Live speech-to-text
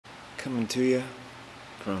Coming to you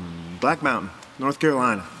from Black Mountain, North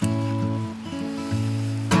Carolina.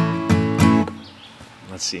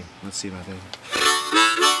 Let's see about that.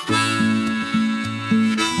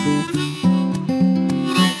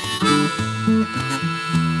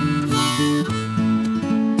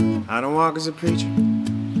 I don't walk as a preacher,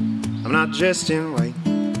 I'm not dressed in white.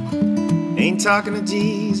 Ain't talking to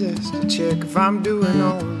Jesus to check if I'm doing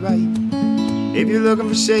alright. If you're looking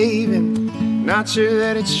for saving, not sure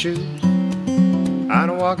that it's true. I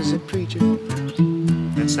don't walk as a preacher,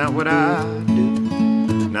 that's not what I do.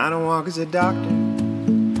 And I don't walk as a doctor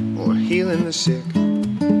or healing the sick.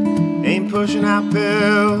 Ain't pushing out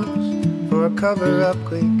pills for a cover up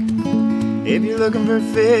quick. If you're looking for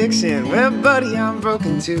fixing, well buddy, I'm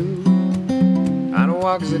broken too. I don't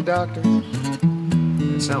walk as a doctor,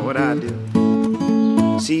 that's not what I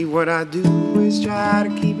do. See, what I do is try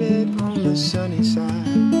to keep it on the sunny side.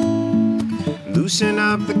 Loosen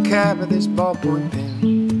up the cap of this ballpoint pen.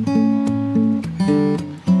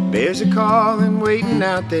 There's a calling waiting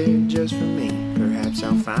out there just for me. Perhaps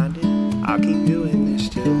I'll find it, I'll keep doing this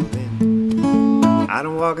till then. I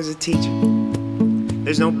don't walk as a teacher,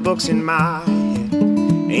 there's no books in my head.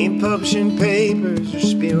 Ain't publishing papers or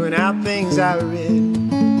spewing out things I read.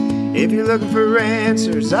 If you're looking for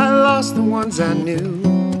answers, I lost the ones I knew.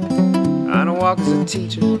 I don't walk as a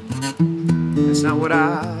teacher, that's not what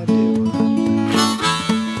I do.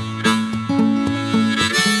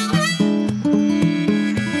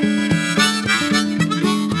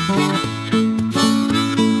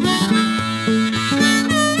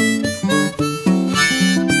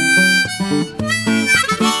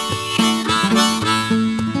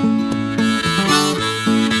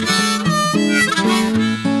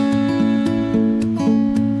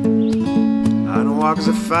 I don't walk as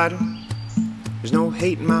a fighter, there's no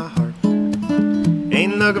hate in my heart.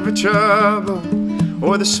 Ain't looking for trouble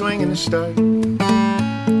or the swing and the start.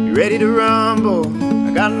 You ready to rumble?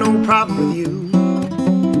 I got no problem with you.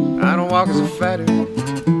 I don't walk as a fighter,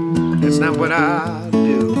 that's not what I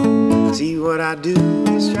do. See, what I do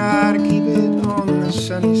is try to keep it on the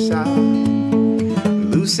sunny side.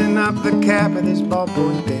 Loosen up the cap of this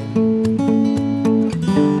ballpoint pen.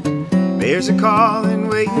 There's a calling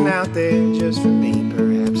waiting out there just for me.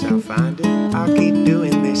 Perhaps I'll find it, I'll keep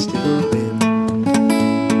doing this till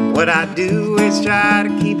then. What I do is try to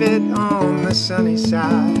keep it on the sunny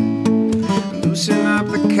side. Loosen up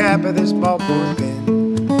the cap of this ballpoint pen.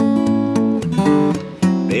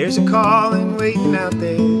 There's a calling waiting out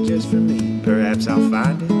there just for me. Perhaps I'll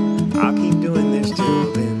find it, I'll keep doing this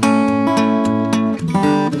till then.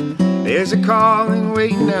 There's a calling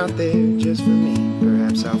waiting out there just for me.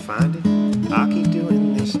 Perhaps I'll find it, I'll keep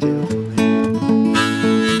doing this till then.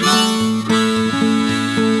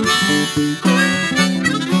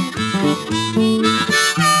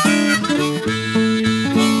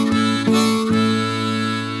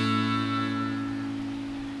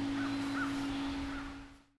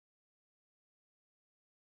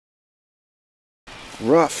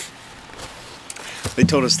 Rough. They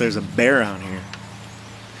told us there's a bear out here.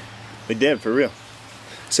 They did, for real.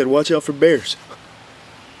 Said, watch out for bears.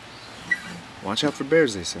 Watch out for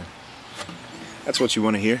bears, they said. That's what you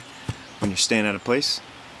want to hear when you're staying at a place.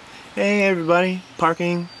 Hey everybody,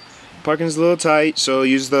 parking's a little tight, so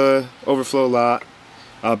use the overflow lot.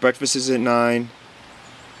 Breakfast is at 9.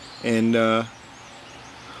 And, oh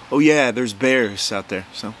yeah, there's bears out there,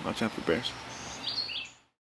 so watch out for bears.